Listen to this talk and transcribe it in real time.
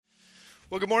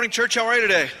Well, good morning, church. How are you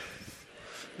today?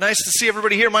 Nice to see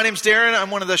everybody here. My name's Darin. I'm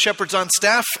one of the shepherds on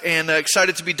staff and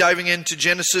excited to be diving into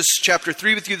Genesis chapter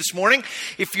 3 with you this morning.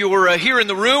 If you're here in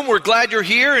the room, we're glad you're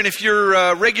here. And if you're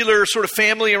a regular sort of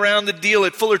family around the deal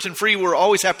at Fullerton Free, we're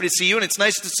always happy to see you. And it's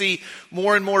nice to see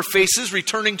more and more faces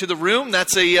returning to the room.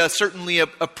 That's certainly a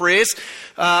praise.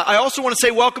 I also want to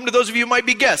say welcome to those of you who might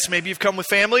be guests. Maybe you've come with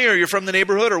family or you're from the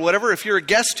neighborhood or whatever. If you're a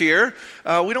guest here,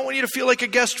 we don't want you to feel like a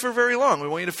guest for very long. We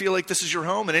want you to feel like this is your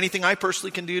home, and anything I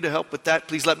personally can do to help with that,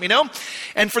 please let me know.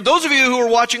 And for those of you who are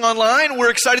watching online, we're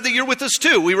excited that you're with us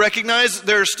too. We recognize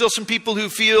there are still some people who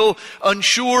feel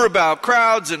unsure about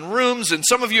crowds and rooms, and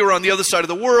some of you are on the other side of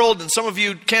the world, and some of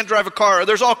you can't drive a car.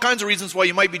 There's all kinds of reasons why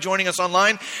you might be joining us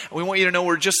online, and we want you to know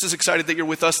we're just as excited that you're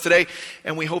with us today,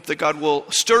 and we hope that God will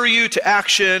stir you to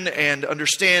action and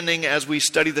understanding as we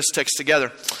study this text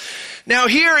together. Now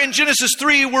here in Genesis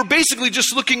 3, we're basically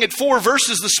just looking at 4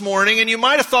 verses this morning, and you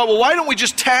might have thought, well, why don't we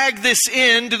just tag this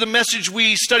into the message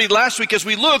we studied last week? As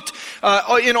we looked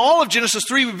in all of Genesis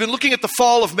 3, we've been looking at the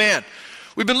fall of man.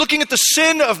 We've been looking at the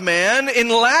sin of man in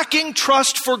lacking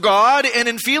trust for God and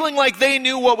in feeling like they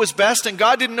knew what was best and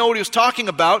God didn't know what he was talking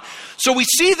about. So we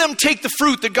see them take the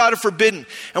fruit that God had forbidden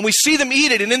and we see them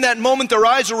eat it. And in that moment, their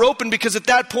eyes are open because at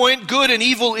that point, good and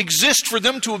evil exist for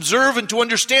them to observe and to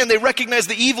understand. They recognize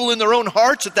the evil in their own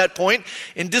hearts at that point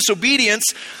in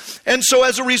disobedience. And so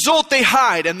as a result, they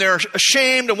hide and they're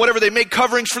ashamed, and whatever, they make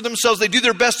coverings for themselves. They do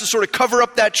their best to sort of cover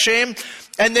up that shame.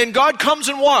 And then God comes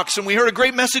and walks, and we heard a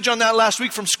great message on that last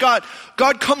week from Scott.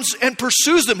 God comes and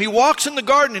pursues them. He walks in the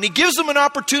garden, and he gives them an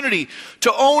opportunity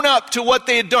to own up to what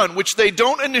they had done, which they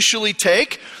don't initially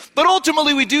take. But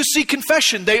ultimately, we do see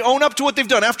confession. They own up to what they've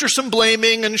done. After some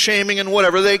blaming and shaming and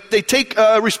whatever, they take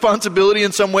responsibility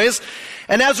in some ways.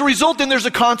 And as a result, then there's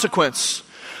a consequence.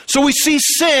 So we see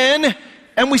sin,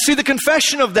 and we see the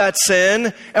confession of that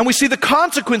sin, and we see the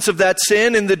consequence of that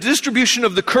sin in the distribution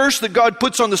of the curse that God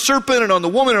puts on the serpent and on the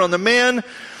woman and on the man.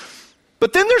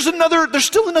 But then there's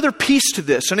still another piece to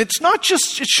this, and it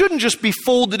shouldn't just be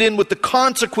folded in with the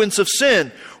consequence of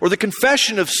sin or the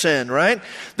confession of sin, right?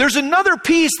 There's another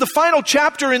piece, the final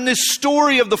chapter in this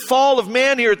story of the fall of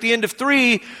man here at the end of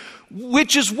 3,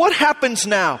 which is what happens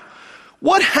now.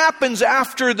 What happens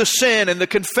after the sin and the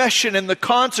confession and the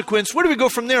consequence? Where do we go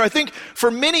from there? I think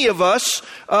for many of us,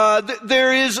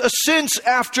 there is a sense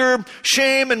after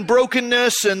shame and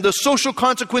brokenness and the social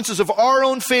consequences of our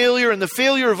own failure and the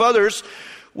failure of others,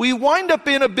 we wind up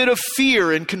in a bit of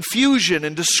fear and confusion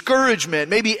and discouragement,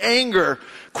 maybe anger,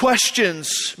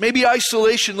 questions, maybe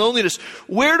isolation, loneliness.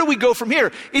 Where do we go from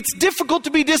here? It's difficult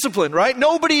to be disciplined, right?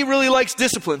 Nobody really likes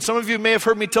discipline. Some of you may have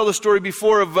heard me tell the story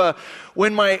before of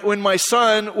when my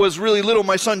son was really little,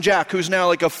 my son Jack, who's now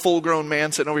like a full-grown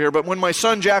man sitting over here, but when my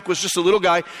son Jack was just a little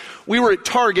guy, we were at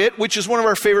Target, which is one of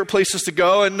our favorite places to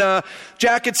go, and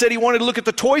Jack had said he wanted to look at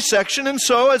the toy section, and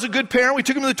so as a good parent, we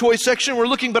took him to the toy section. We're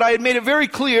looking, but I had made it very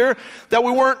clear that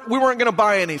we weren't going to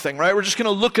buy anything, right? We're just going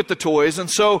to look at the toys,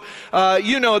 and so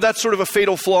that's sort of a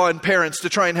fatal flaw in parents to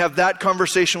try and have that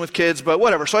conversation with kids, but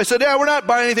whatever. So I said, we're not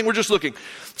buying anything, we're just looking.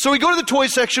 So we go to the toy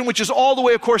section, which is all the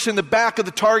way, of course, in the back of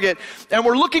the Target, and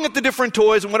we're looking at the different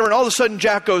toys and whatever, and all of a sudden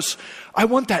Jack goes, I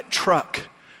want that truck.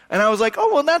 And I was like,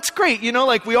 oh, well, that's great.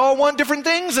 Like we all want different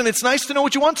things, and it's nice to know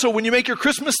what you want. So when you make your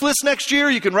Christmas list next year,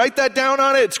 you can write that down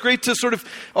on it. It's great to sort of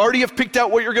already have picked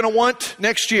out what you're going to want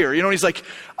next year. He's like,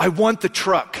 I want the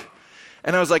truck.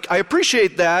 And I was like, I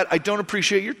appreciate that. I don't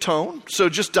appreciate your tone. So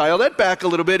just dial that back a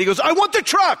little bit. He goes, I want the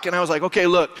truck. And I was like, okay,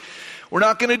 look, we're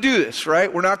not going to do this,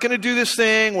 right? We're not going to do this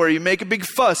thing where you make a big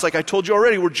fuss. Like I told you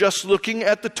already, we're just looking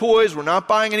at the toys. We're not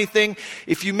buying anything.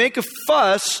 If you make a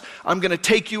fuss, I'm going to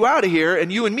take you out of here, and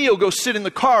you and me will go sit in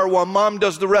the car while mom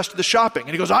does the rest of the shopping.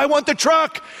 And he goes, I want the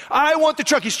truck. I want the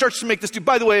truck. He starts to make this.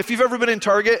 By the way, if you've ever been in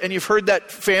Target and you've heard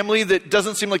that family that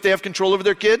doesn't seem like they have control over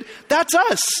their kid, that's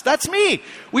us. That's me.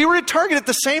 We were at Target at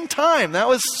the same time. That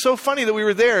was so funny that we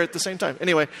were there at the same time.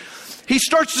 Anyway, he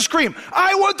starts to scream,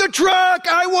 I want the truck,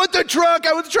 I want the truck,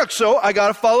 I want the truck. So I got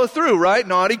to follow through, right?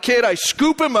 Naughty kid. I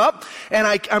scoop him up, and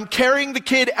I'm carrying the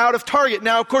kid out of Target.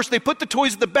 Now, of course, they put the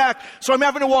toys at the back, so I'm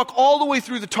having to walk all the way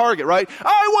through the Target, right?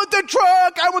 I want the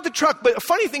truck, I want the truck. But a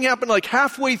funny thing happened like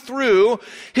halfway through,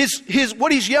 his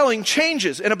what he's yelling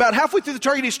changes. And about halfway through the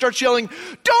Target, he starts yelling,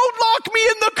 don't lock me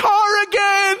in the car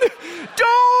again.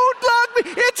 Don't lock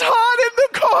me. It's hot in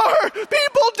the car.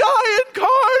 People die in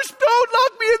cars. Don't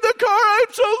lock me in the car.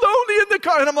 I'm so lonely in the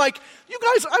car. And I'm like, you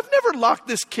guys, I've never locked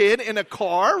this kid in a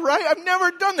car, right? I've never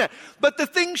done that. But the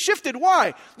thing shifted.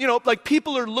 Why? Like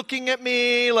people are looking at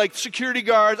me, like security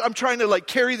guards. I'm trying to like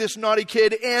carry this naughty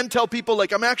kid and tell people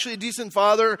like I'm actually a decent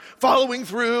father, following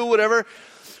through, whatever.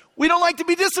 We don't like to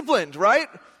be disciplined, right?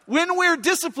 When we're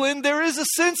disciplined, there is a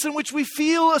sense in which we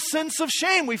feel a sense of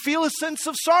shame. We feel a sense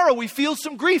of sorrow. We feel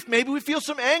some grief. Maybe we feel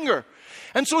some anger.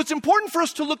 And so it's important for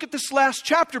us to look at this last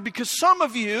chapter because some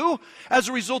of you, as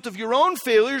a result of your own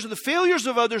failures or the failures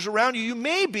of others around you, you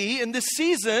may be in this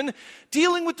season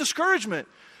dealing with discouragement,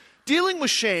 dealing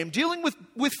with shame, dealing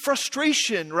with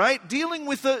frustration, right? Dealing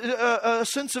with a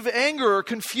sense of anger or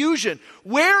confusion.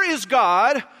 Where is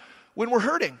God when we're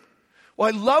hurting?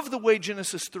 Well, I love the way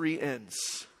Genesis 3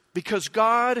 ends because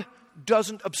God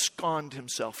doesn't abscond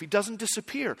himself. He doesn't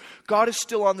disappear. God is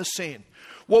still on the scene.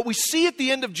 What we see at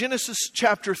the end of Genesis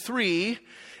chapter 3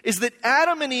 is that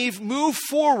Adam and Eve move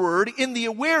forward in the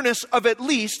awareness of at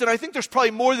least, and I think there's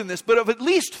probably more than this, but of at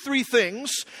least 3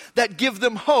 things that give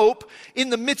them hope in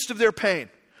the midst of their pain.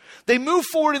 They move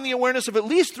forward in the awareness of at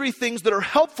least 3 things that are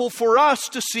helpful for us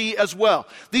to see as well.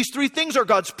 These 3 things are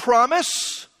God's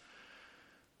promise,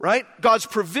 right? God's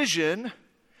provision,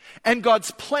 and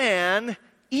God's plan,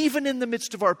 even in the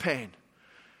midst of our pain.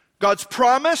 God's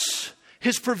promise,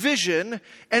 his provision,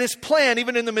 and his plan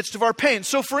even in the midst of our pain.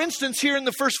 So for instance, here in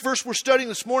the first verse we're studying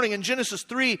this morning in Genesis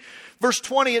 3, verse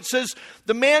 20, it says,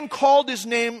 the man called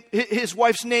his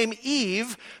wife's name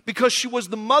Eve because she was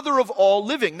the mother of all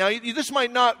living. Now this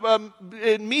might not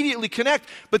immediately connect,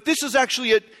 but this is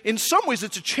actually, in some ways,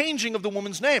 it's a changing of the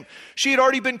woman's name. She had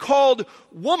already been called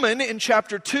woman in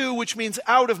chapter 2, which means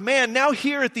out of man. Now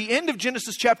here at the end of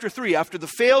Genesis chapter 3, after the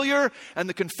failure and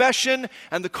the confession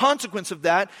and the consequence of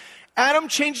that, Adam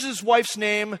changes his wife's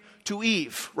name to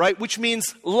Eve, right? Which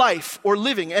means life or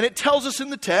living. And it tells us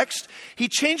in the text, he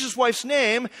changed his wife's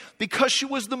name because she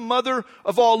was the mother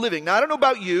of all living. Now, I don't know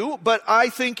about you, but I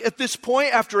think at this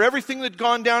point, after everything that had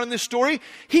gone down in this story,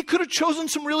 he could have chosen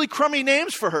some really crummy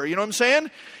names for her. You know what I'm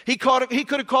saying? He could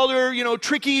have called her,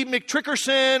 Tricky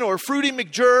McTrickerson or Fruity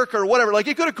McJerk or whatever. Like,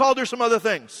 he could have called her some other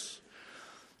things.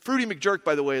 Fruity McJerk,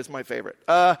 by the way, is my favorite.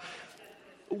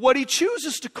 What he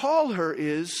chooses to call her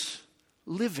is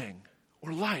living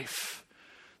or life,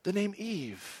 the name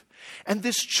Eve. And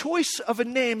this choice of a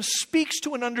name speaks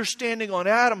to an understanding on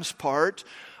Adam's part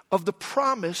of the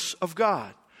promise of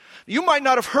God. You might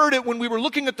not have heard it when we were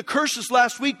looking at the curses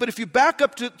last week, but if you back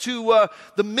up to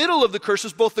the middle of the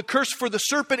curses, both the curse for the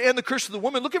serpent and the curse of the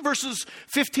woman, look at verses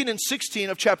 15 and 16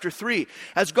 of chapter 3.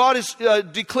 As God is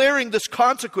declaring this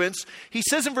consequence, he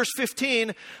says in verse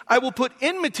 15, I will put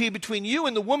enmity between you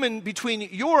and the woman, between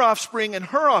your offspring and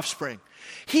her offspring.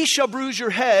 He shall bruise your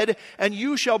head, and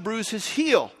you shall bruise his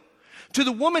heel. To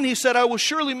the woman he said, I will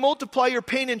surely multiply your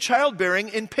pain in childbearing.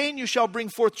 In pain you shall bring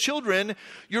forth children.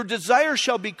 Your desire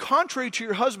shall be contrary to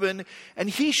your husband, and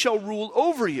he shall rule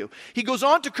over you. He goes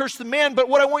on to curse the man, but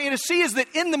what I want you to see is that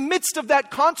in the midst of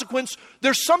that consequence,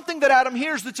 there's something that Adam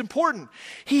hears that's important.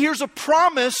 He hears a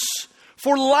promise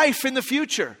for life in the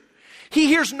future. He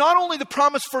hears not only the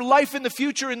promise for life in the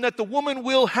future in that the woman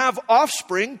will have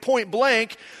offspring, point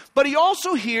blank, but he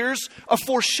also hears a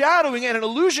foreshadowing and an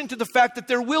allusion to the fact that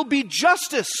there will be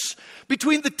justice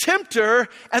between the tempter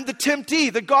and the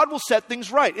temptee, that God will set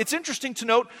things right. It's interesting to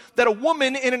note that a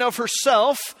woman in and of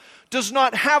herself does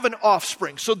not have an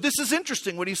offspring. So this is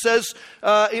interesting when he says,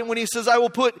 I will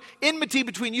put enmity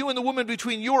between you and the woman,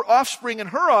 between your offspring and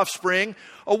her offspring.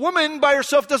 A woman by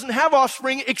herself doesn't have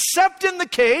offspring except in the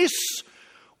case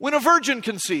when a virgin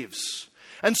conceives.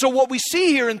 And so what we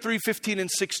see here in 3:15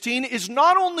 and 16 is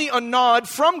not only a nod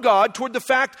from God toward the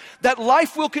fact that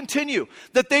life will continue,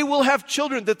 that they will have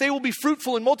children, that they will be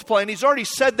fruitful and multiply. And he's already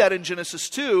said that in Genesis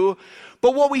 2.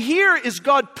 But what we hear is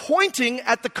God pointing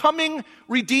at the coming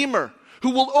Redeemer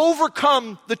who will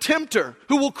overcome the tempter,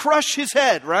 who will crush his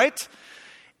head, right?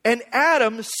 And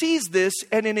Adam sees this,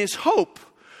 and in his hope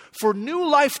for new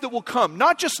life that will come,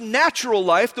 not just natural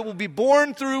life that will be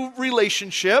born through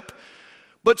relationship,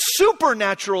 but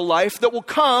supernatural life that will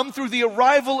come through the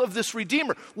arrival of this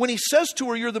Redeemer. When he says to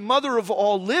her, you're the mother of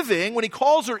all living, when he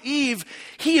calls her Eve,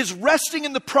 he is resting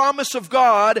in the promise of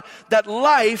God that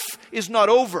life is not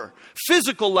over.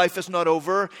 Physical life is not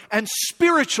over, and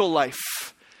spiritual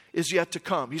life is yet to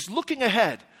come. He's looking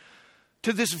ahead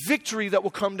to this victory that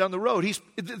will come down the road.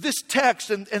 This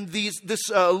text and this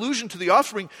allusion to the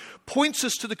offspring points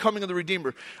us to the coming of the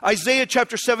Redeemer. Isaiah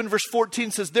chapter 7 verse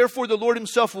 14 says, therefore the Lord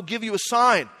himself will give you a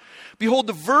sign. Behold,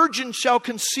 the virgin shall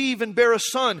conceive and bear a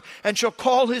son, and shall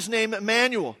call his name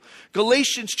Emmanuel.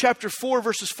 Galatians chapter 4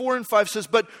 verses 4 and 5 says,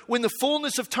 but when the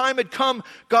fullness of time had come,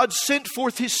 God sent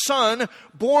forth his son,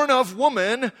 born of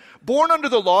woman, born under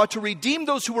the law, to redeem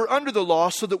those who were under the law,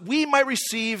 so that we might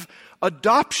receive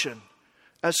adoption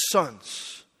as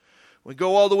sons. We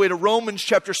go all the way to Romans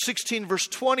chapter 16 verse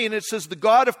 20, and it says, the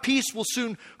God of peace will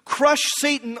soon crush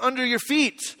Satan under your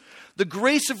feet. The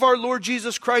grace of our Lord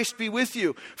Jesus Christ be with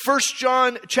you. 1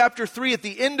 John chapter 3 at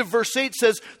the end of verse 8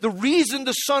 says, the reason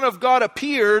the Son of God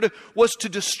appeared was to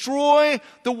destroy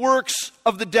the works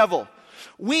of the devil.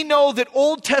 We know that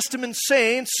Old Testament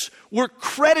saints were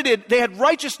credited, they had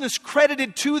righteousness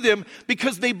credited to them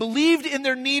because they believed in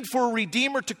their need for a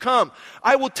Redeemer to come.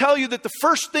 I will tell you that the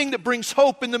first thing that brings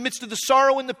hope in the midst of the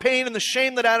sorrow and the pain and the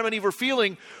shame that Adam and Eve were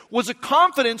feeling was a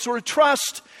confidence or a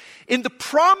trust in the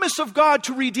promise of God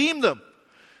to redeem them.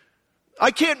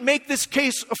 I can't make this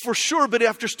case for sure, but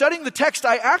after studying the text,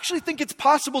 I actually think it's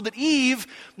possible that Eve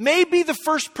may be the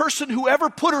first person who ever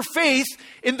put her faith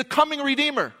in the coming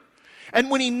Redeemer. And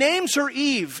when he names her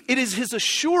Eve, it is his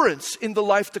assurance in the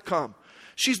life to come.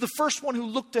 She's the first one who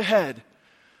looked ahead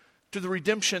to the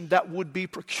redemption that would be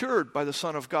procured by the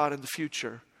Son of God in the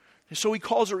future. And so he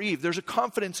calls her Eve. There's a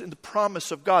confidence in the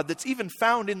promise of God that's even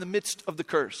found in the midst of the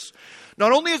curse.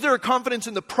 Not only is there a confidence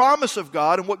in the promise of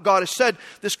God and what God has said,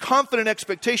 this confident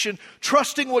expectation,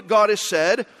 trusting what God has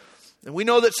said, and we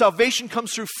know that salvation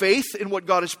comes through faith in what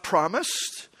God has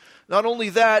promised. Not only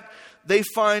that, they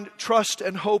find trust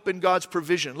and hope in God's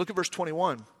provision. Look at verse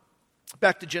 21.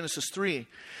 Back to Genesis 3.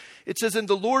 It says, and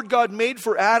the Lord God made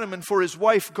for Adam and for his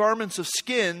wife garments of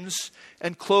skins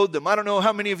and clothed them. I don't know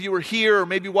how many of you were here or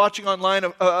maybe watching online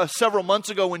several months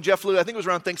ago when Jeff Lilly, I think it was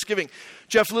around Thanksgiving,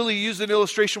 Jeff Lilly used an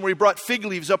illustration where he brought fig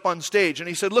leaves up on stage. And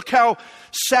he said, look how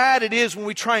sad it is when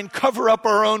we try and cover up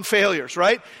our own failures,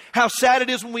 right? How sad it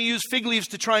is when we use fig leaves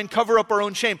to try and cover up our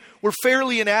own shame. We're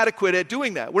fairly inadequate at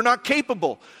doing that. We're not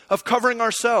capable of covering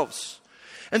ourselves.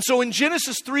 And so in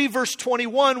Genesis 3 verse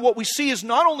 21, what we see is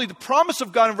not only the promise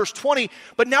of God in verse 20,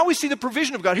 but now we see the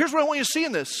provision of God. Here's what I want you to see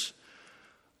in this.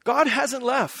 God hasn't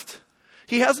left.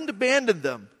 He hasn't abandoned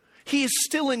them. He is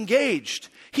still engaged.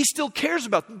 He still cares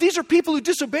about them. These are people who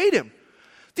disobeyed him.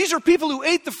 These are people who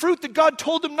ate the fruit that God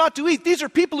told them not to eat. These are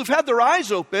people who've had their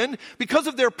eyes opened because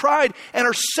of their pride and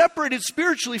are separated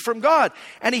spiritually from God.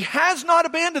 And he has not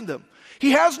abandoned them.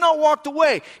 He has not walked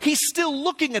away. He's still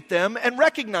looking at them and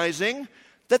recognizing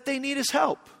that they need his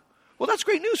help. Well, that's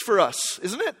great news for us,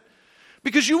 isn't it?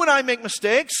 Because you and I make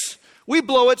mistakes. We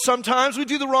blow it sometimes. We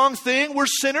do the wrong thing. We're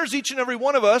sinners, each and every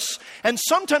one of us. And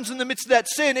sometimes in the midst of that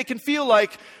sin, it can feel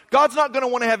like God's not going to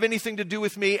want to have anything to do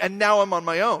with me, and now I'm on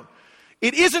my own.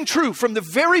 It isn't true. From the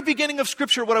very beginning of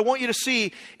Scripture, what I want you to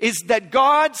see is that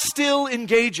God still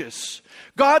engages.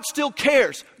 God still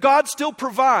cares. God still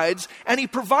provides. And he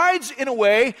provides in a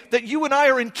way that you and I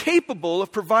are incapable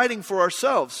of providing for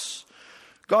ourselves.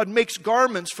 God makes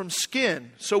garments from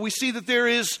skin. So we see that there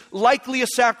is likely a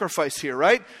sacrifice here,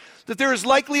 right? That there is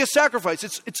likely a sacrifice.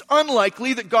 It's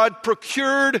unlikely that God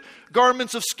procured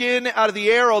garments of skin out of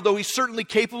the air, although he's certainly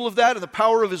capable of that in the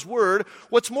power of his word.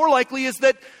 What's more likely is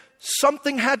that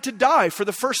something had to die for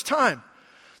the first time.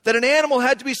 That an animal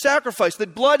had to be sacrificed.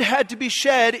 That blood had to be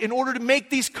shed in order to make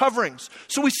these coverings.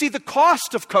 So we see the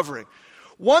cost of covering.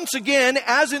 Once again,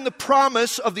 as in the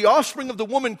promise of the offspring of the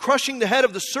woman crushing the head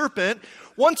of the serpent,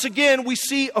 once again we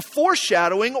see a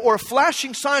foreshadowing or a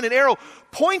flashing sign, an arrow,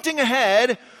 pointing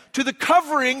ahead to the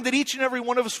covering that each and every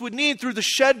one of us would need through the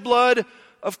shed blood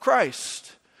of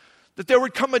Christ. That there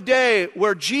would come a day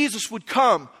where Jesus would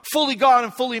come, fully God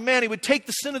and fully man. He would take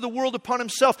the sin of the world upon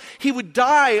himself. He would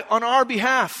die on our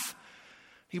behalf.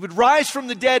 He would rise from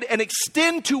the dead and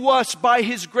extend to us by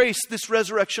his grace this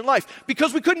resurrection life.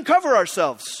 Because we couldn't cover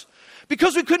ourselves.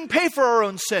 Because we couldn't pay for our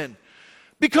own sin.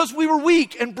 Because we were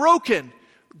weak and broken.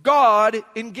 God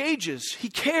engages. He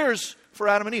cares for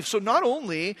Adam and Eve. So not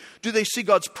only do they see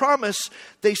God's promise,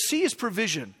 they see his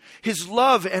provision, his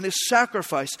love and his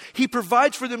sacrifice. He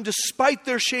provides for them despite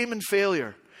their shame and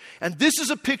failure. And this is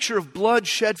a picture of blood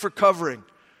shed for covering.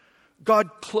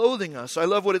 God clothing us. I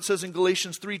love what it says in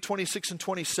Galatians 3:26 and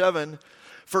 27.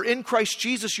 For in Christ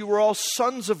Jesus you were all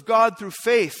sons of God through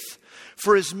faith.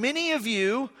 For as many of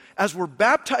you as were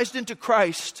baptized into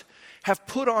Christ have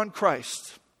put on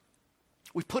Christ.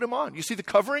 We put him on. You see the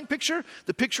covering picture?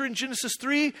 The picture in Genesis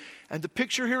 3 and the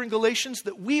picture here in Galatians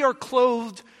that we are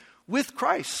clothed with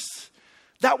Christ.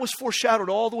 That was foreshadowed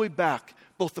all the way back.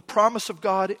 Both the promise of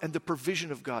God and the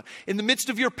provision of God. In the midst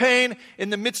of your pain,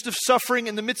 in the midst of suffering,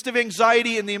 in the midst of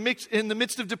anxiety, in the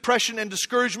midst of depression and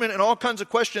discouragement and all kinds of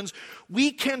questions,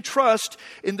 we can trust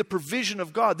in the provision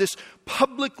of God. This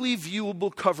publicly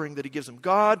viewable covering that he gives them.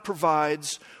 God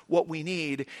provides what we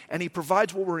need, and he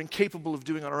provides what we're incapable of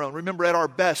doing on our own. Remember, at our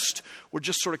best, we're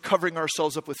just sort of covering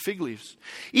ourselves up with fig leaves.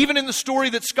 Even in the story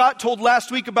that Scott told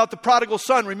last week about the prodigal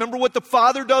son, remember what the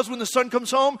father does when the son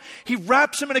comes home? He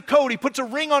wraps him in a coat. He puts a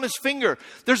ring on his finger.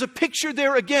 There's a picture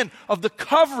there again of the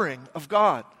covering of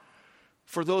God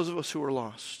for those of us who are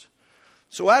lost.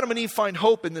 So Adam and Eve find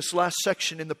hope in this last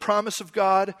section, in the promise of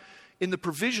God, in the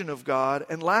provision of God,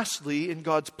 and lastly, in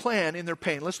God's plan in their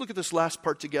pain. Let's look at this last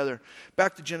part together.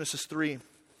 Back to Genesis 3.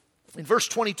 In verse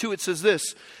 22 it says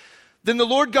this, "Then the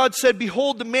Lord God said,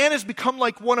 Behold, the man has become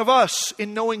like one of us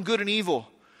in knowing good and evil.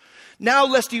 Now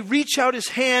lest he reach out his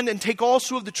hand and take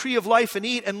also of the tree of life and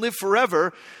eat and live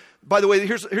forever." By the way,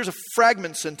 here's a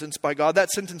fragment sentence by God. That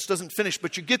sentence doesn't finish,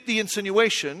 but you get the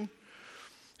insinuation.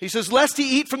 He says, "Lest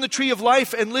he eat from the tree of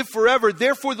life and live forever.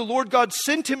 Therefore the Lord God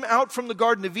sent him out from the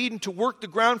Garden of Eden to work the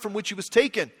ground from which he was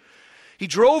taken. He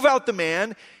drove out the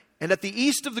man, and at the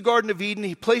east of the Garden of Eden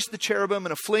he placed the cherubim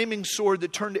and a flaming sword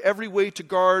that turned every way to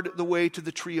guard the way to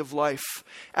the tree of life."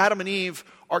 Adam and Eve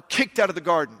are kicked out of the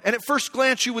garden. And at first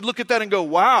glance you would look at that and go,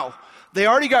 wow, they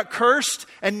already got cursed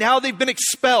and now they've been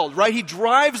expelled, right? He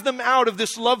drives them out of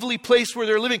this lovely place where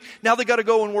they're living. Now they got to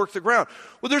go and work the ground.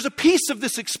 Well, there's a piece of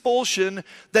this expulsion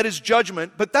that is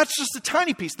judgment, but that's just a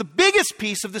tiny piece. The biggest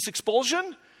piece of this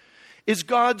expulsion is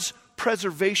God's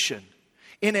preservation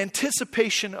in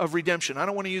anticipation of redemption. I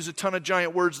don't want to use a ton of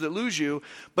giant words that lose you,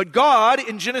 but God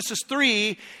in Genesis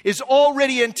 3 is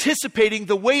already anticipating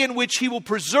the way in which he will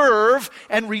preserve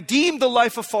and redeem the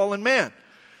life of fallen man.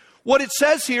 What it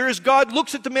says here is God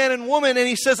looks at the man and woman and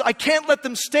he says, I can't let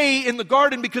them stay in the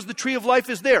garden because the tree of life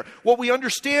is there. What we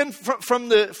understand from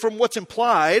what's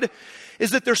implied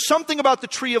is that there's something about the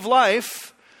tree of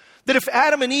life that if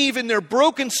Adam and Eve in their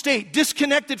broken state,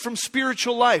 disconnected from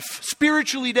spiritual life,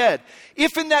 spiritually dead,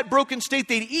 if in that broken state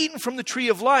they'd eaten from the tree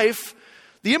of life,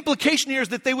 the implication here is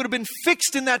that they would have been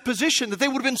fixed in that position, that they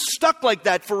would have been stuck like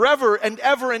that forever and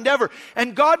ever and ever.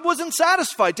 And God wasn't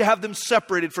satisfied to have them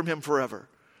separated from him forever.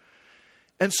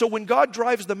 And so when God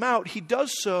drives them out, he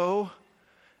does so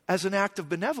as an act of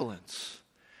benevolence.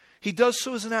 He does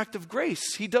so as an act of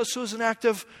grace. He does so as an act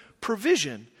of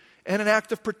provision and an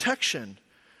act of protection.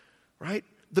 Right?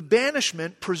 The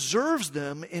banishment preserves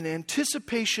them in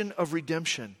anticipation of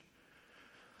redemption.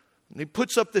 And he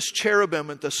puts up this cherubim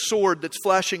and the sword that's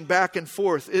flashing back and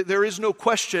forth. There is no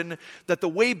question that the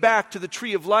way back to the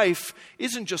tree of life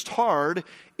isn't just hard,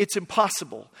 it's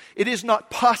impossible. It is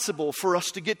not possible for us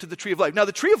to get to the tree of life. Now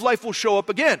the tree of life will show up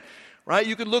again. Right?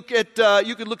 You could look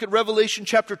at Revelation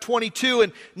chapter 22,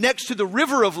 and next to the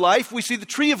river of life, we see the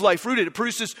tree of life rooted. It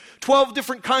produces 12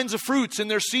 different kinds of fruits in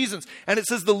their seasons. And it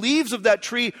says the leaves of that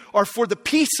tree are for the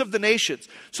peace of the nations.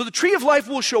 So the tree of life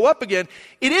will show up again.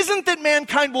 It isn't that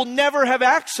mankind will never have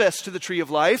access to the tree of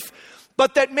life,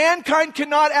 but that mankind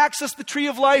cannot access the tree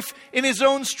of life in his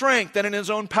own strength and in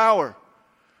his own power.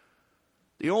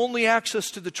 The only access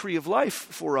to the tree of life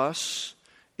for us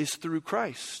is through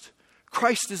Christ.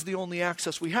 Christ is the only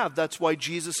access we have. That's why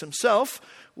Jesus himself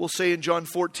will say in John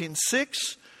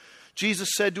 14:6, Jesus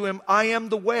said to him, I am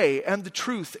the way and the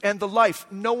truth and the life.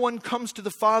 No one comes to the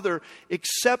Father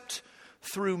except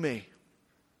through me.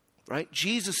 Right?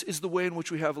 Jesus is the way in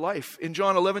which we have life. In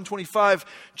John 11:25,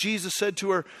 Jesus said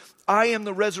to her, I am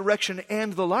the resurrection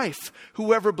and the life.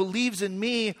 Whoever believes in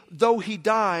me, though he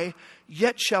die,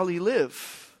 yet shall he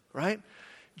live. Right?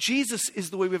 Jesus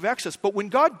is the way we have access. But when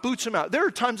God boots him out, there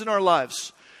are times in our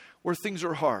lives where things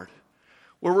are hard,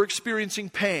 where we're experiencing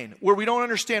pain, where we don't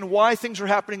understand why things are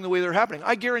happening the way they're happening.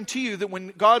 I guarantee you that when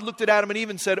God looked at Adam and Eve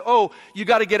and said, oh, you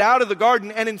got to get out of the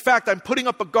garden, and in fact, I'm putting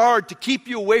up a guard to keep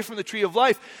you away from the tree of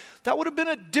life, that would have been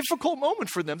a difficult moment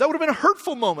for them. That would have been a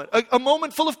hurtful moment, a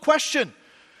moment full of question,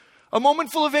 a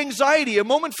moment full of anxiety, a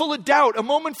moment full of doubt, a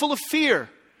moment full of fear.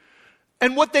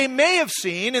 And what they may have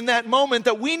seen in that moment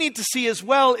that we need to see as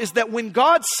well is that when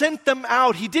God sent them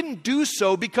out, he didn't do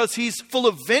so because he's full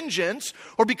of vengeance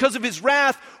or because of his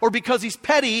wrath or because he's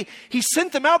petty. He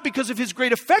sent them out because of his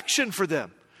great affection for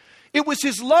them. It was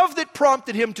his love that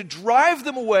prompted him to drive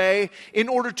them away in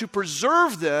order to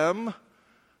preserve them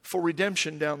for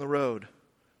redemption down the road.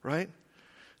 Right?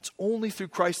 It's only through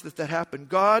Christ that happened.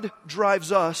 God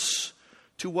drives us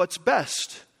to what's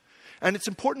best. And it's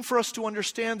important for us to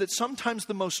understand that sometimes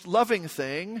the most loving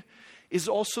thing is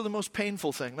also the most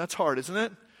painful thing. That's hard, isn't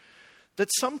it? That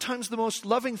sometimes the most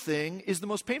loving thing is the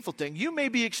most painful thing. You may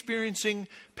be experiencing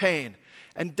pain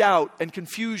and doubt and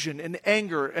confusion and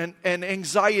anger and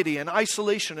anxiety and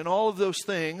isolation and all of those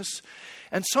things.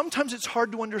 And sometimes it's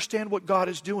hard to understand what God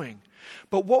is doing.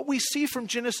 But what we see from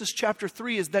Genesis chapter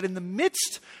 3 is that in the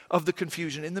midst of the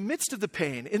confusion, in the midst of the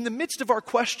pain, in the midst of our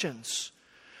questions,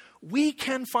 we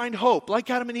can find hope,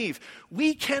 like Adam and Eve.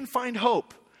 We can find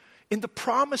hope in the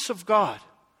promise of God.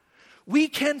 We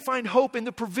can find hope in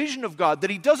the provision of God, that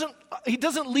He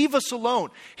doesn't leave us alone.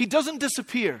 He doesn't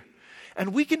disappear.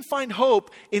 And we can find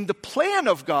hope in the plan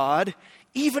of God,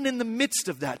 even in the midst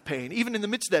of that pain. Even in the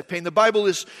midst of that pain, the Bible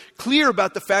is clear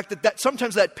about the fact that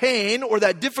sometimes that pain or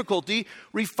that difficulty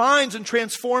refines and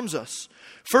transforms us.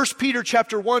 1 Peter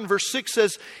chapter 1, verse 6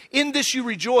 says, "In this you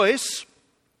rejoice,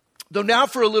 though now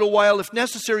for a little while, if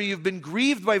necessary, you've been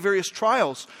grieved by various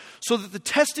trials, so that the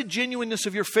tested genuineness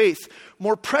of your faith,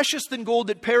 more precious than gold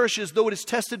that perishes, though it is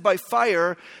tested by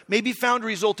fire, may be found to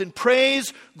result in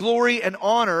praise, glory, and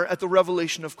honor at the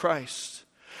revelation of Christ.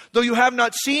 Though you have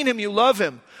not seen him, you love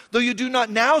him. Though you do not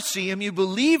now see him, you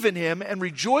believe in him and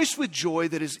rejoice with joy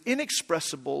that is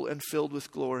inexpressible and filled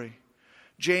with glory."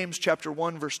 James chapter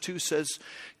 1 verse 2 says,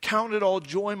 "Count it all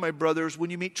joy, my brothers,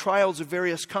 when you meet trials of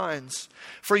various kinds.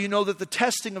 For you know that the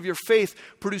testing of your faith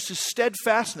produces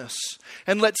steadfastness.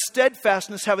 And let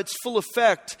steadfastness have its full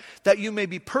effect, that you may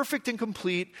be perfect and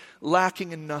complete,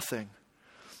 lacking in nothing."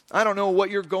 I don't know what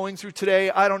you're going through today.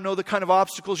 I don't know the kind of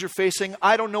obstacles you're facing.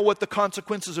 I don't know what the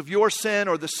consequences of your sin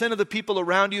or the sin of the people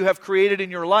around you have created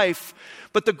in your life.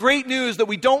 But the great news that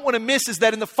we don't want to miss is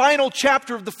that in the final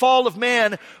chapter of the fall of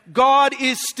man, God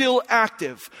is still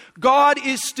active. God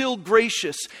is still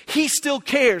gracious. He still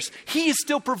cares. He is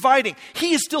still providing.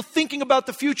 He is still thinking about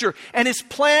the future. And his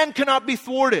plan cannot be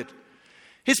thwarted.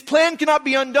 His plan cannot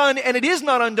be undone, and it is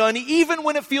not undone even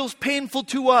when it feels painful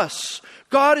to us.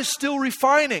 God is still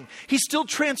refining. He's still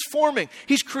transforming.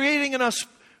 He's creating in us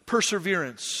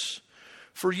perseverance.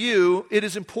 For you, it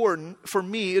is important. For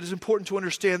me, it is important to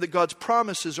understand that God's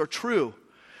promises are true.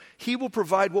 He will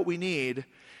provide what we need,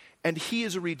 and he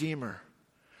is a redeemer.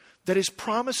 That his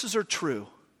promises are true.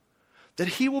 That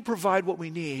he will provide what we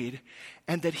need,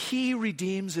 and that he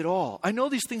redeems it all. I know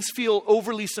these things feel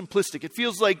overly simplistic. It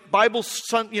feels like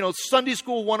Sunday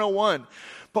School 101.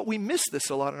 But we miss this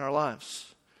a lot in our lives.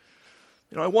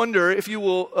 I wonder if you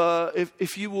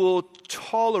will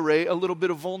tolerate a little bit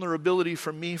of vulnerability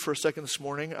from me for a second this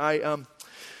morning.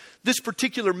 This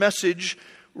particular message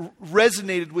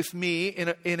resonated with me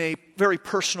in a very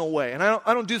personal way, and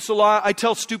I don't do this a lot. I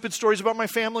tell stupid stories about my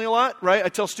family a lot, right? I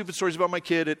tell stupid stories about my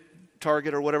kid at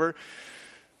Target or whatever,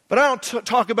 but I don't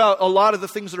talk about a lot of the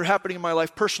things that are happening in my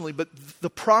life personally. But the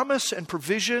promise and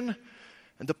provision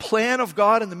and the plan of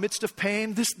God in the midst of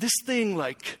pain, this thing,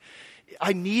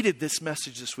 I needed this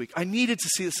message this week. I needed to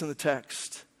see this in the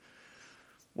text.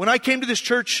 When I came to this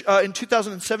church in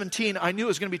 2017, I knew it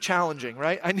was going to be challenging,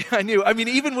 right? I knew. I mean,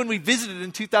 even when we visited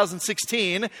in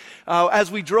 2016, as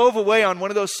we drove away on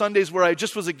one of those Sundays where I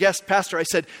just was a guest pastor, I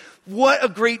said, what a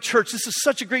great church. This is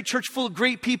such a great church full of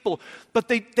great people. But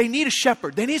they need a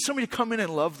shepherd. They need somebody to come in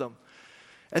and love them.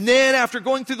 And then after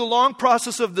going through the long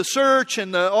process of the search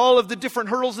and all of the different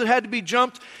hurdles that had to be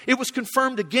jumped, it was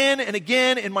confirmed again and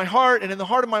again in my heart and in the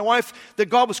heart of my wife that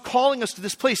God was calling us to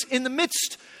this place in the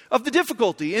midst of the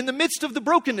difficulty, in the midst of the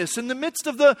brokenness, in the midst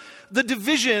of the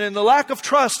division and the lack of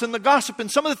trust and the gossip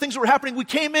and some of the things that were happening. We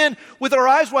came in with our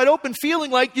eyes wide open,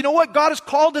 feeling like, you know what, God has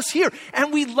called us here.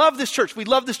 And we love this church. We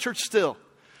love this church still.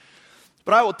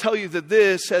 But I will tell you that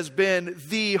this has been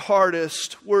the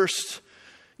hardest, worst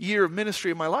year of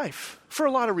ministry of my life for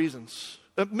a lot of reasons.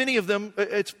 Many of them,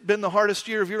 it's been the hardest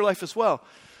year of your life as well.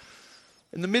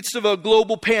 In the midst of a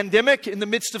global pandemic, in the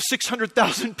midst of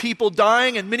 600,000 people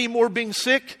dying and many more being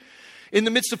sick, in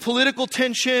the midst of political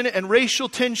tension and racial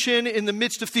tension, in the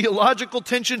midst of theological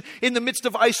tension, in the midst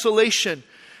of isolation.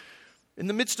 In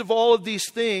the midst of all of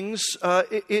these things,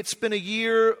 it's been a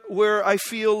year where I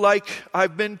feel like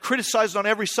I've been criticized on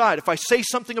every side. If I say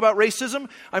something about racism,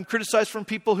 I'm criticized from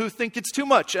people who think it's too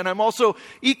much. And I'm also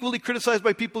equally criticized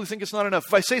by people who think it's not enough.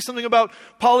 If I say something about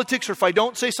politics, or if I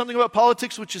don't say something about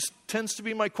politics, which tends to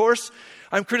be my course,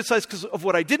 I'm criticized because of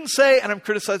what I didn't say, and I'm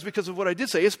criticized because of what I did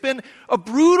say. It's been a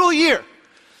brutal year.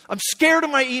 I'm scared of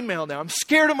my email now. I'm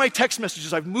scared of my text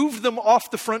messages. I've moved them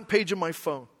off the front page of my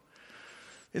phone.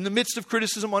 In the midst of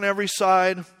criticism on every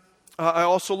side, I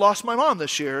also lost my mom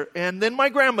this year. And then my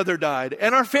grandmother died.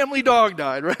 And our family dog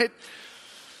died, right?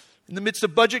 In the midst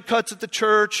of budget cuts at the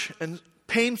church and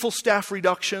painful staff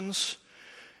reductions.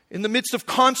 In the midst of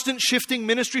constant shifting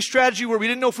ministry strategy where we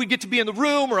didn't know if we'd get to be in the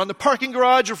room or on the parking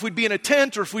garage, or if we'd be in a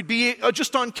tent, or if we'd be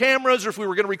just on cameras, or if we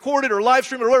were going to record it or live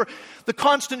stream it or whatever. The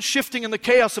constant shifting and the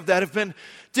chaos of that have been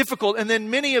difficult. And then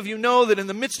many of you know that in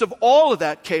the midst of all of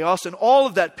that chaos and all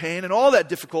of that pain and all that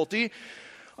difficulty,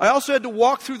 I also had to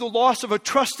walk through the loss of a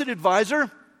trusted advisor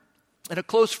and a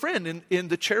close friend in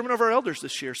the chairman of our elders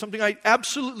this year, something I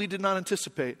absolutely did not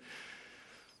anticipate.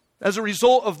 As a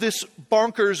result of this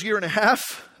bonkers year and a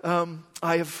half,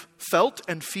 I have felt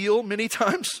and feel many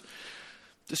times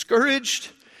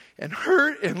discouraged and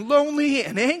hurt and lonely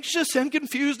and anxious and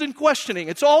confused and questioning.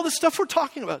 It's all the stuff we're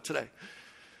talking about today.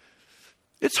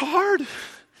 It's hard.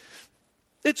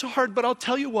 It's hard, but I'll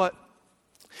tell you what.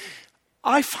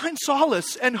 I find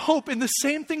solace and hope in the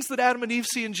same things that Adam and Eve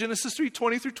see in Genesis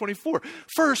 3:20 through 24.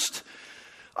 First,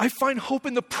 I find hope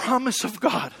in the promise of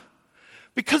God.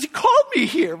 Because he called me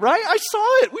here, right? I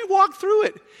saw it. We walked through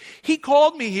it. He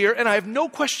called me here, and I have no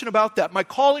question about that. My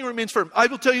calling remains firm. I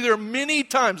will tell you there are many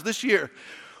times this year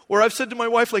where I've said to my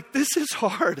wife, like, this is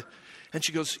hard. And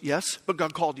she goes, yes, but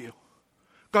God called you.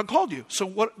 God called you. So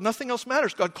what? Nothing else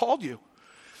matters. God called you.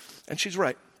 And she's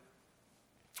right.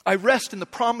 I rest in the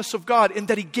promise of God in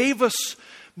that he gave us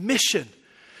mission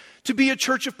to be a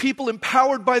church of people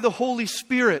empowered by the Holy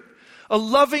Spirit, a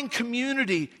loving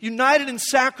community, united in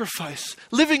sacrifice,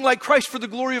 living like Christ for the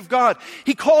glory of God.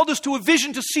 He called us to a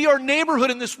vision to see our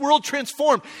neighborhood in this world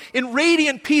transformed in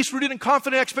radiant peace rooted in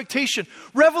confident expectation,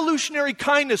 revolutionary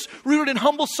kindness rooted in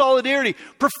humble solidarity,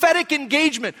 prophetic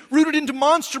engagement rooted in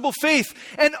demonstrable faith,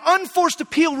 and unforced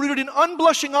appeal rooted in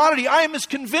unblushing honesty. I am as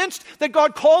convinced that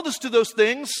God called us to those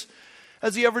things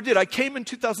as he ever did. I came in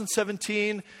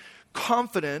 2017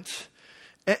 confident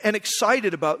and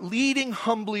excited about leading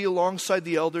humbly alongside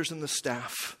the elders and the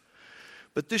staff.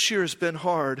 But this year has been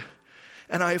hard,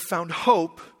 and I have found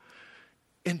hope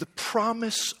in the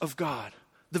promise of God.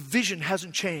 The vision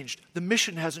hasn't changed, the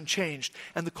mission hasn't changed,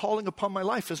 and the calling upon my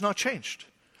life has not changed.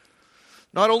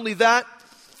 Not only that,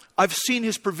 I've seen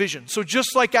his provision. So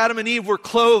just like Adam and Eve were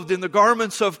clothed in the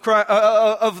garments of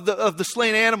the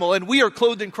slain animal, and we are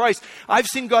clothed in Christ, I've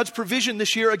seen God's provision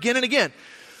this year again and again.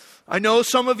 I know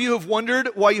some of you have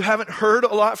wondered why you haven't heard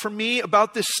a lot from me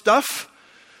about this stuff.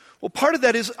 Well, part of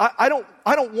that is I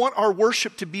don't want our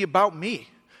worship to be about me.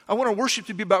 I want our worship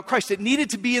to be about Christ. It needed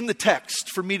to be in the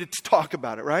text for me to talk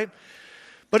about it, right?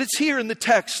 But it's here in the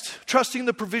text, trusting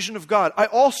the provision of God. I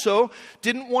also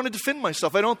didn't want to defend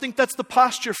myself. I don't think that's the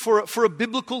posture for a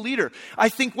biblical leader. I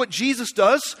think what Jesus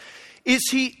does is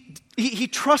he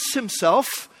trusts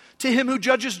himself to him who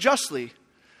judges justly.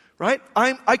 Right?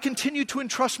 I continue to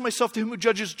entrust myself to him who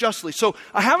judges justly. So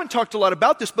I haven't talked a lot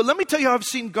about this, but let me tell you how I've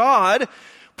seen God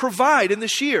provide in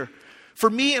this year for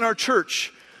me and our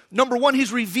church. Number one,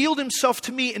 he's revealed himself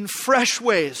to me in fresh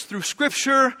ways through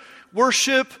scripture,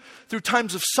 worship, through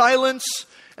times of silence,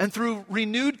 and through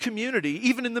renewed community,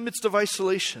 even in the midst of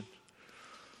isolation.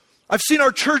 I've seen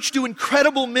our church do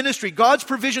incredible ministry, God's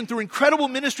provision through incredible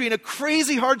ministry in a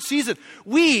crazy hard season.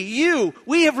 We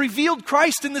have revealed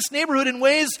Christ in this neighborhood in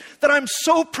ways that I'm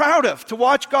so proud of, to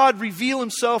watch God reveal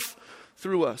himself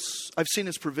through us. I've seen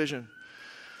his provision.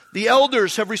 The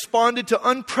elders have responded to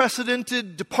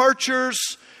unprecedented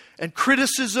departures and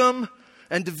criticism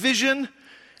and division,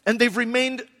 and they've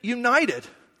remained united.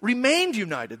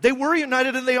 They were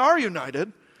united and they are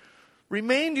united.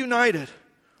 Remained united.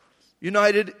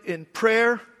 United in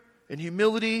prayer and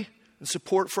humility and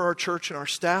support for our church and our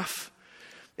staff.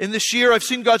 In this year, I've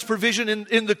seen God's provision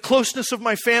in the closeness of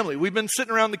my family. We've been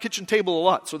sitting around the kitchen table a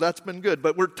lot, so that's been good.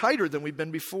 But we're tighter than we've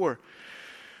been before.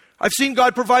 I've seen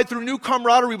God provide through new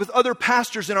camaraderie with other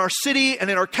pastors in our city and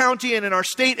in our county and in our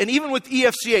state, and even with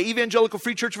EFCA, Evangelical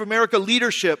Free Church of America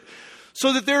leadership,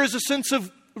 so that there is a sense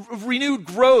of renewed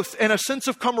growth and a sense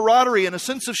of camaraderie and a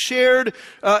sense of shared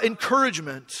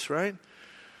encouragement, right?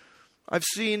 I've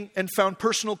seen and found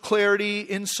personal clarity,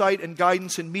 insight, and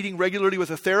guidance in meeting regularly with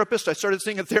a therapist. I started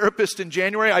seeing a therapist in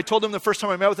January. I told him the first time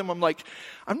I met with him, I'm like,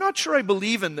 I'm not sure I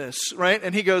believe in this, right?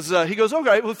 And he goes,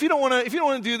 okay, well, if you don't want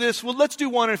to do this, well, let's do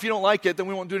one. And if you don't like it, then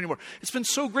we won't do it anymore. It's been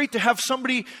so great to have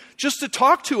somebody just to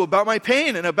talk to about my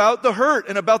pain and about the hurt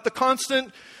and about the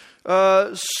constant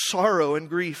sorrow and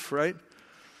grief, right?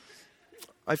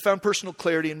 I found personal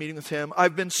clarity in meeting with him.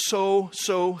 I've been so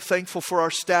thankful for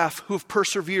our staff who have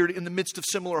persevered in the midst of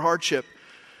similar hardship.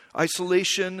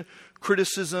 Isolation,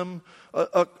 criticism,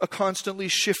 a constantly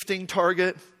shifting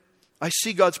target. I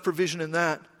see God's provision in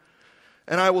that.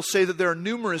 And I will say that there are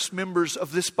numerous members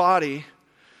of this body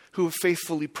who have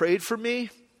faithfully prayed for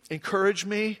me, encouraged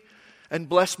me, and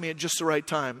blessed me at just the right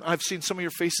time. I've seen some of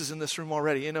your faces in this room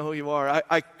already. You know who you are.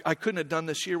 I couldn't have done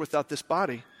this year without this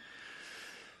body.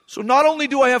 So not only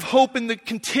do I have hope in the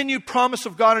continued promise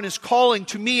of God and his calling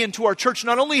to me and to our church,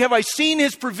 not only have I seen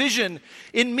his provision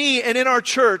in me and in our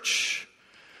church,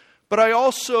 but I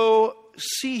also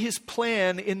see his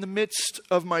plan in the midst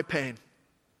of my pain.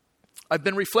 I've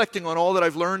been reflecting on all that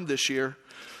I've learned this year,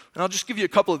 and I'll just give you a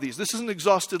couple of these. This is an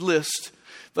exhausted list,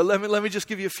 but let me just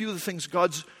give you a few of the things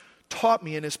God's taught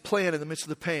me in his plan in the midst of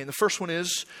the pain. The first one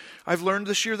is, I've learned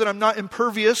this year that I'm not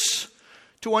impervious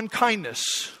to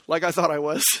unkindness, like I thought I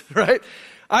was, right?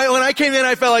 When I came in,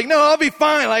 I felt like, no, I'll be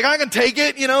fine. Like, I can take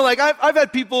it, like I've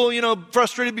had people,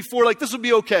 frustrated before, like, this will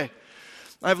be okay.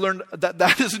 I've learned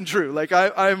that isn't true. Like,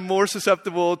 I'm more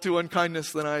susceptible to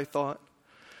unkindness than I thought.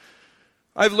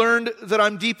 I've learned that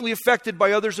I'm deeply affected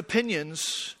by others'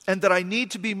 opinions and that I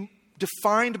need to be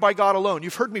defined by God alone.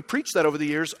 You've heard me preach that over the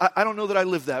years. I don't know that I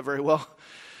live that very well.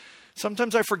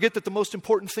 Sometimes I forget that the most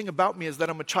important thing about me is that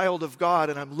I'm a child of God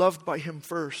and I'm loved by Him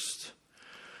first.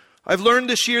 I've learned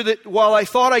this year that while I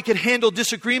thought I could handle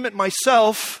disagreement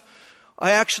myself,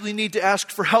 I actually need to ask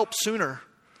for help sooner.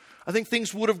 I think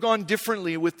things would have gone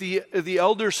differently with the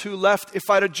elders who left if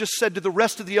I'd have just said to the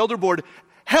rest of the elder board,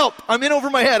 help, I'm in over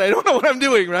my head. I don't know what I'm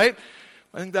doing, right?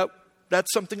 I think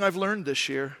that's something I've learned this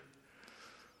year.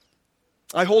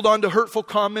 I hold on to hurtful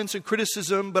comments and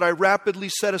criticism, but I rapidly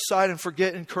set aside and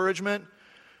forget encouragement.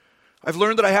 I've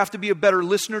learned that I have to be a better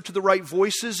listener to the right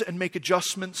voices and make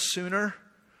adjustments sooner.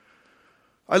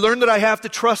 I learned that I have to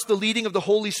trust the leading of the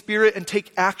Holy Spirit and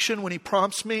take action when He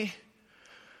prompts me.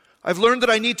 I've learned that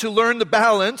I need to learn the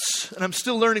balance, and I'm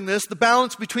still learning this, the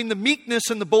balance between the meekness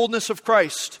and the boldness of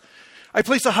Christ. I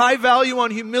place a high value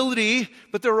on humility,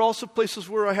 but there are also places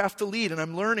where I have to lead, and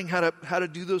I'm learning how to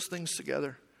do those things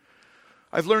together.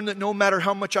 I've learned that no matter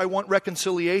how much I want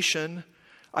reconciliation,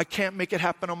 I can't make it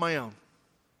happen on my own.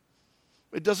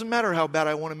 It doesn't matter how bad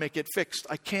I want to make it fixed.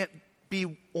 I can't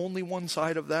be only one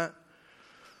side of that.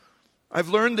 I've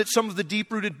learned that some of the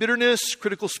deep-rooted bitterness,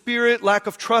 critical spirit, lack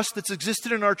of trust that's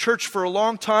existed in our church for a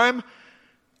long time,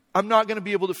 I'm not going to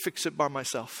be able to fix it by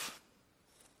myself.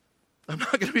 I'm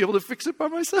not going to be able to fix it by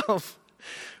myself.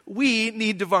 We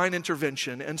need divine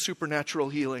intervention and supernatural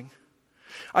healing.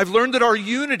 I've learned that our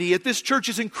unity at this church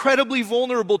is incredibly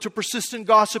vulnerable to persistent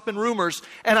gossip and rumors,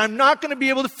 and I'm not going to be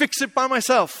able to fix it by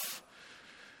myself.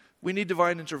 We need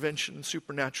divine intervention and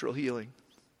supernatural healing.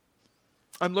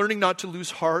 I'm learning not to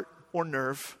lose heart or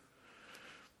nerve,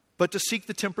 but to seek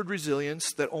the tempered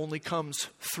resilience that only comes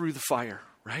through the fire,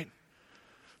 right?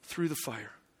 Through the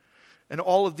fire. And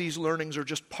all of these learnings are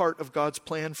just part of God's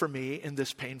plan for me in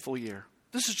this painful year.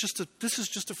 This is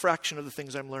just a fraction of the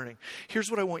things I'm learning. Here's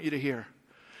what I want you to hear.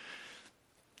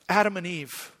 Adam and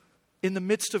Eve, in the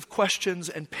midst of questions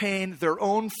and pain, their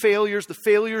own failures, the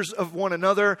failures of one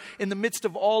another, in the midst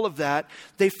of all of that,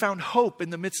 they found hope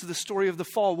in the midst of the story of the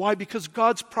fall. Why? Because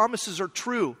God's promises are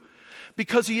true.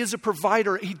 Because He is a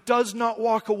provider. He does not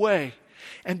walk away.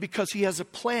 And because He has a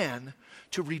plan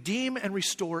to redeem and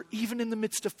restore even in the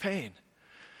midst of pain.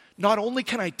 Not only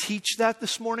can I teach that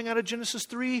this morning out of Genesis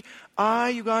 3,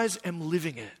 you guys, am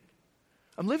living it.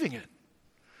 I'm living it.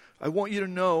 I want you to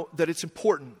know that it's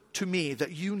important to me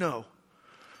that you know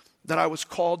that I was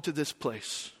called to this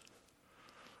place.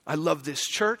 I love this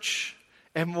church,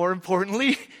 and more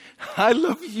importantly, I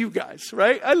love you guys,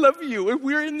 right? I love you, and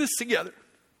we're in this together.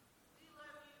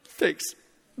 Thanks.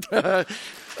 I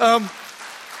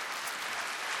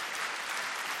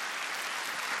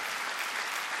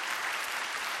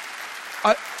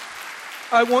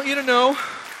want you to know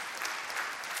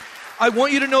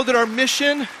that our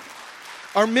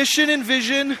mission and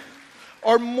vision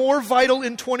are more vital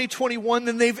in 2021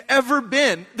 than they've ever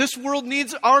been. This world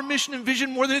needs our mission and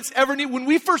vision more than it's ever needed. When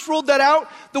we first rolled that out,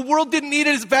 the world didn't need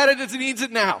it as bad as it needs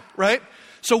it now, right?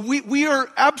 So we are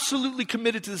absolutely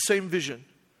committed to the same vision.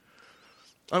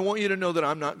 I want you to know that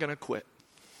I'm not going to quit.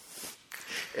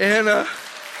 And I'm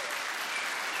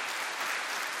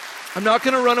not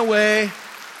going to run away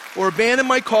or abandon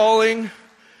my calling.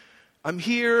 I'm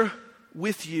here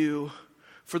with you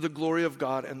for the glory of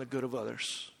God and the good of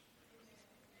others.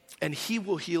 And He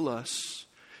will heal us,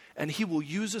 and He will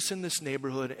use us in this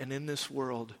neighborhood and in this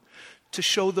world to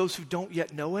show those who don't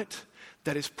yet know it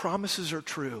that His promises are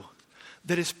true,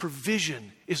 that His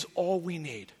provision is all we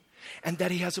need, and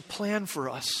that He has a plan for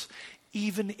us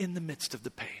even in the midst of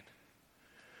the pain.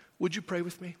 Would you pray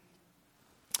with me?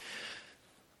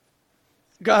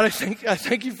 God, I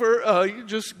thank you for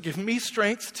just giving me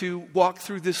strength to walk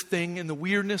through this thing in the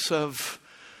weirdness of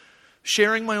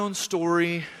sharing my own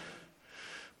story,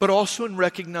 but also in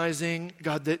recognizing,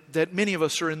 God, that many of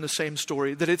us are in the same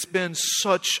story, that it's been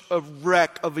such a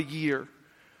wreck of a year.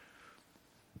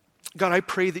 God, I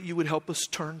pray that you would help us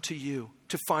turn to you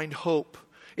to find hope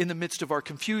in the midst of our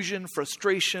confusion,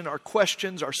 frustration, our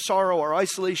questions, our sorrow, our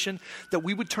isolation, that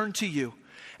we would turn to you.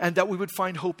 And that we would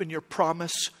find hope in your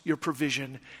promise, your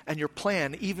provision, and your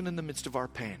plan, even in the midst of our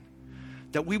pain.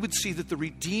 That we would see that the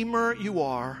Redeemer you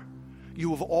are,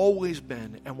 you have always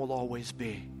been and will always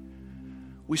be.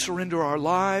 We surrender our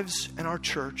lives and our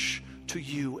church to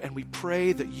you, and we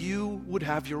pray that you would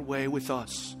have your way with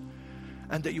us,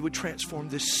 and that you would transform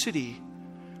this city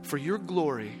for your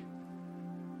glory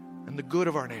and the good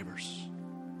of our neighbors.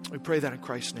 We pray that in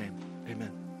Christ's name.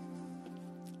 Amen.